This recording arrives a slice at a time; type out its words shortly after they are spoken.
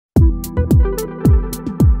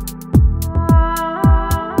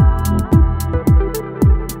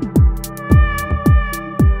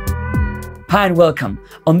Hi and welcome.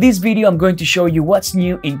 On this video, I'm going to show you what's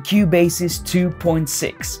new in Cubasis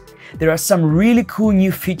 2.6. There are some really cool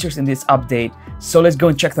new features in this update, so let's go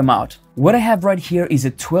and check them out. What I have right here is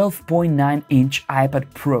a 12.9-inch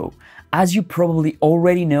iPad Pro. As you probably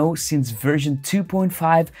already know, since version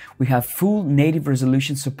 2.5, we have full native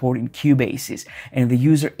resolution support in Cubasis, and the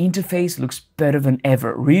user interface looks better than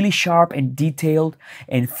ever, really sharp and detailed,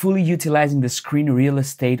 and fully utilizing the screen real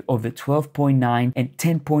estate of the 12.9 and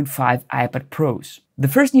 10.5 iPad Pros. The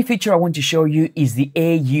first new feature I want to show you is the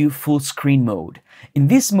AU full screen mode. In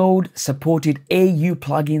this mode, supported AU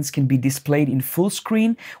plugins can be displayed in full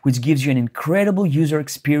screen, which gives you an incredible user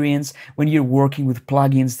experience when you're working with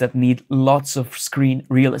plugins that need lots of screen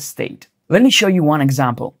real estate. Let me show you one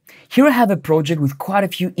example. Here I have a project with quite a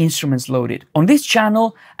few instruments loaded. On this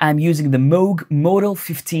channel, I'm using the Moog Model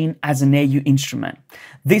 15 as an AU instrument.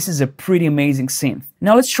 This is a pretty amazing synth.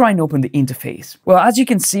 Now let's try and open the interface. Well, as you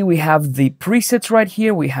can see, we have the presets right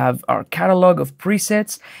here. We have our catalog of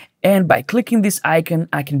presets. And by clicking this icon,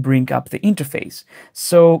 I can bring up the interface.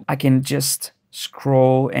 So I can just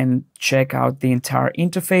scroll and check out the entire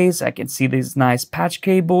interface. I can see these nice patch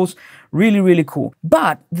cables. Really cool.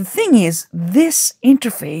 But the thing is, this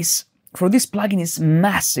interface for this plugin is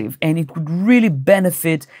massive, and it would really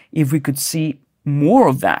benefit if we could see more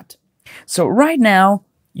of that. So right now,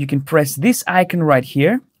 you can press this icon right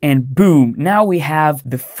here, and boom, now we have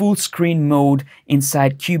the full screen mode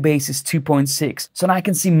inside Cubasis 2.6. So now I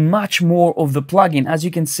can see much more of the plugin. As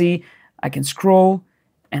you can see, I can scroll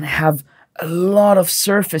and have a lot of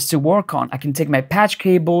surface to work on. I can take my patch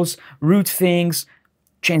cables, route things,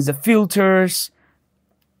 change the filters,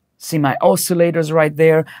 see my oscillators right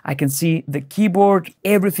there. I can see the keyboard.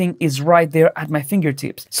 Everything is right there at my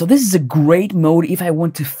fingertips. So this is a great mode if I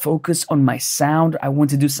want to focus on my sound. I want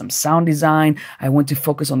to do some sound design. I want to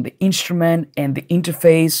focus on the instrument and the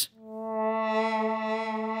interface.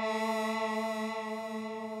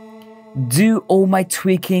 Do all my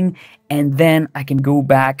tweaking, and then I can go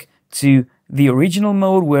back to the original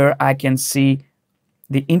mode where I can see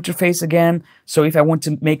the interface again. So if I want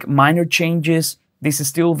to make minor changes, this is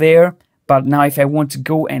still there, but now if I want to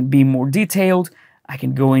go and be more detailed, I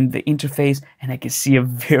can go in the interface and I can see a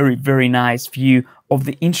very nice view of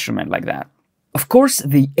the instrument like that. Of course,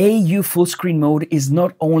 the AU full screen mode is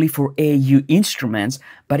not only for AU instruments,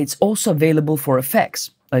 but it's also available for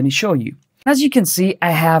effects. Let me show you. As you can see,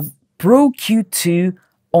 I have Pro-Q2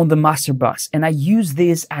 on the master bus, and I use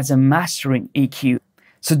this as a mastering EQ.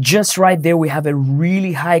 So just right there, we have a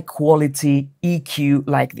really high quality EQ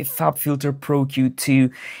like the FabFilters Pro-Q2,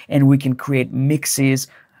 and we can create mixes.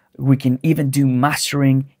 We can even do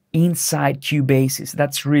mastering inside Cubasis.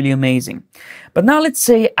 That's really amazing. But now let's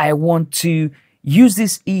say I want to use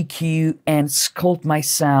this EQ and sculpt my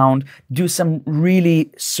sound, do some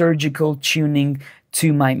really surgical tuning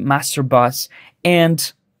to my master bus,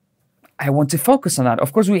 and I want to focus on that.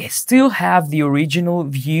 Of course, we still have the original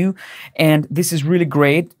view, and this is really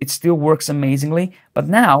great. It still works amazingly. But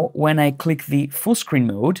now, when I click the full screen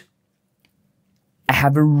mode, I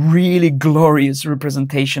have a really glorious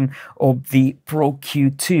representation of the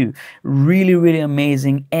Pro-Q2. Really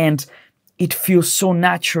amazing, and it feels so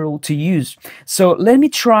natural to use. So let me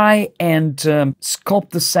try and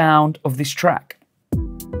sculpt the sound of this track.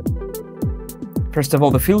 First of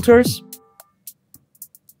all, the filters.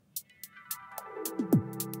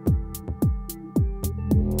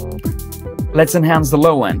 Let's enhance the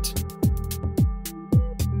low end.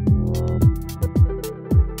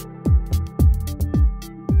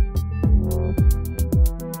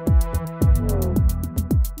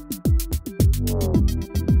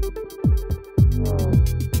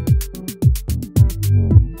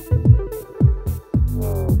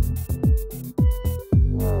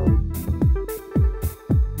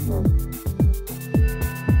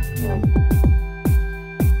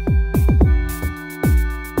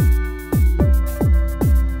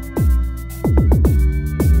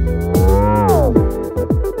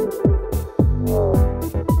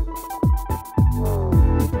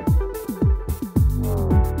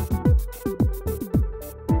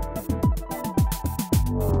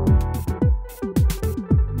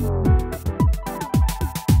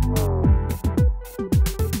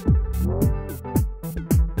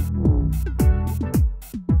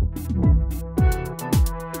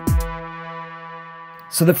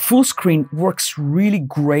 So the full screen works really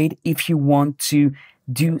great if you want to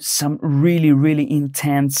do some really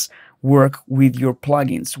intense work with your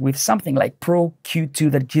plugins. With something like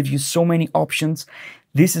Pro-Q2 that gives you so many options,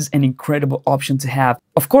 This is an incredible option to have.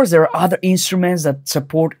 Of course, there are other instruments that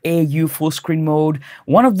support AU full screen mode.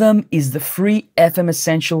 One of them is the free FM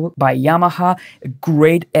Essential by Yamaha, a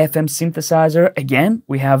great FM synthesizer. Again,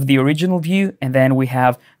 we have the original view and then we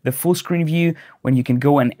have the full screen view when you can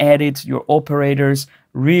go and edit your operators.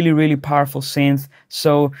 Really, really powerful synth.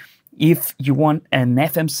 So if you want an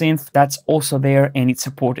FM synth, that's also there and it's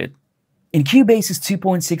supported. In Cubasis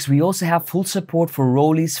 2.6, we also have full support for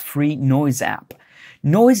ROLI's free Noise app.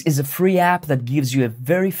 Noise is a free app that gives you a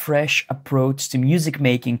very fresh approach to music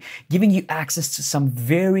making, giving you access to some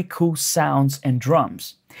very cool sounds and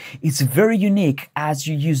drums. It's very unique as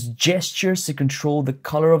you use gestures to control the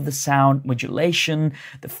color of the sound, modulation,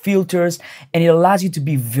 the filters, and it allows you to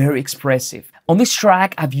be very expressive. On this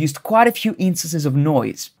track, I've used quite a few instances of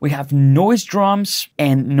noise. We have noise drums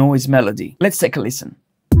and noise melody. Let's take a listen.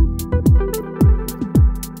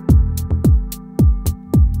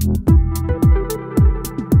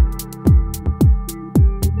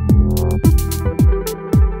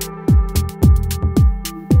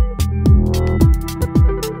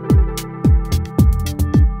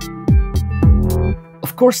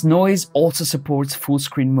 Of course, Noise also supports full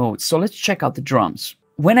screen mode, so let's check out the drums.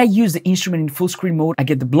 When I use the instrument in full screen mode, I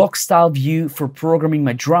get the block style view for programming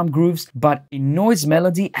my drum grooves, but in Noise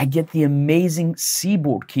Melody, I get the amazing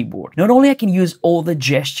Seaboard keyboard. Not only I can use all the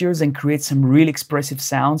gestures and create some really expressive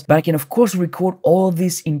sounds, but I can of course record all of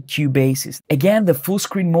this in Cubasis. Again, the full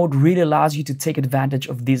screen mode really allows you to take advantage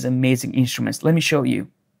of these amazing instruments. Let me show you.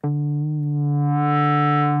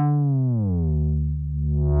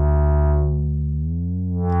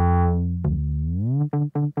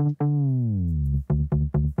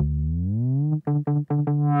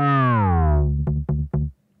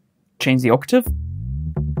 Change the octave.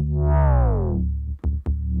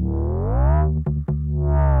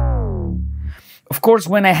 Of course,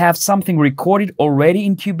 when I have something recorded already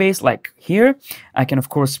in Cubase, like here, I can of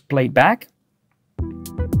course play it back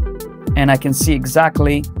and I can see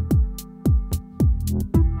exactly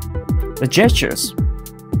the gestures.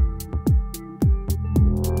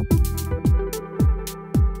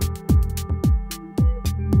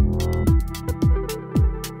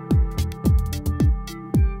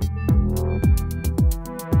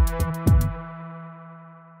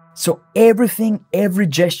 So every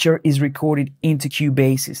gesture is recorded into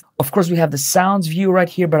Cubasis. Of course, we have the sounds view right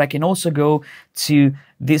here, but I can also go to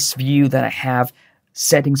this view that I have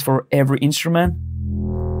settings for every instrument.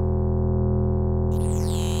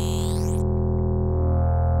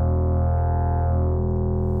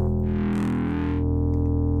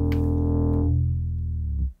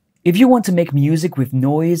 If you want to make music with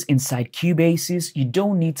noise inside Cubasis, you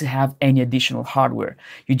don't need to have any additional hardware.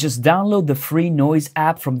 You just download the free Noise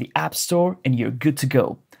app from the App Store and you're good to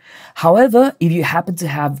go. However, if you happen to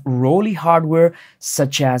have ROLI hardware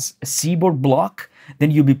such as a Seaboard block,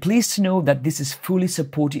 then you'll be pleased to know that this is fully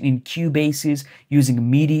supported in Cubasis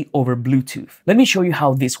using MIDI over Bluetooth. Let me show you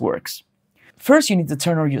how this works. First, you need to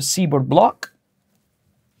turn on your Seaboard block.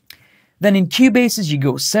 Then in Cubasis, you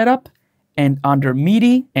go Setup, and under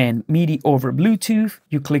MIDI and MIDI over Bluetooth,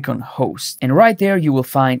 you click on Host. And right there, you will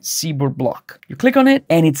find Seaboard block. You click on it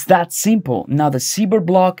and it's that simple. Now the Seaboard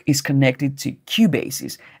block is connected to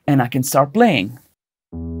Cubasis and I can start playing.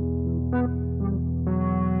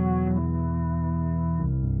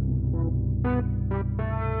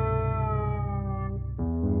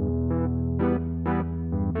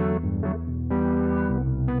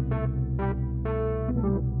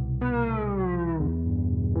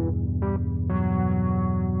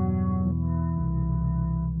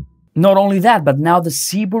 Not only that, but now the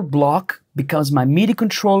Seaboard block becomes my MIDI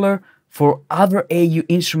controller for other AU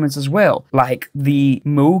instruments as well, like the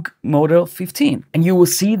Moog Model 15. And you will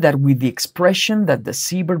see that with the expression that the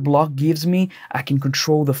Seaboard block gives me, I can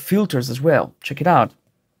control the filters as well. Check it out.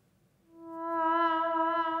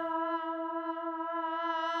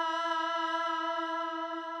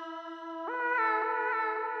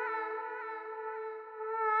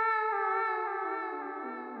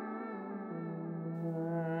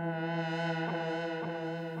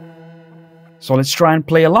 So let's try and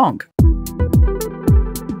play along.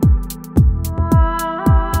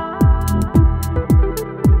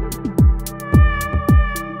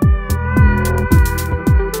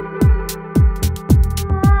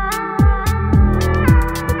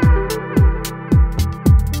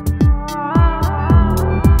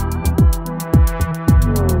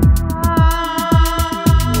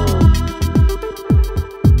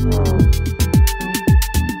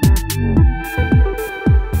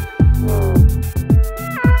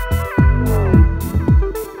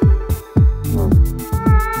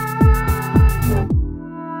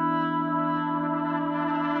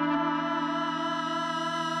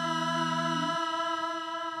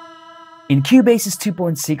 In Cubasis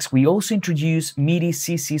 2.6, we also introduced MIDI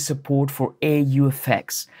CC support for AU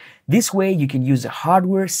effects. This way, you can use a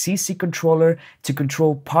hardware CC controller to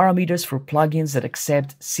control parameters for plugins that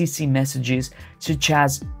accept CC messages, such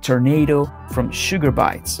as Tornado from Sugar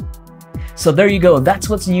Bytes. So there you go, that's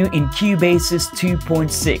what's new in Cubasis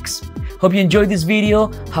 2.6. Hope you enjoyed this video,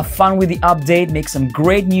 have fun with the update, make some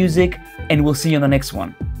great music, and we'll see you on the next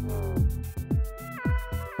one.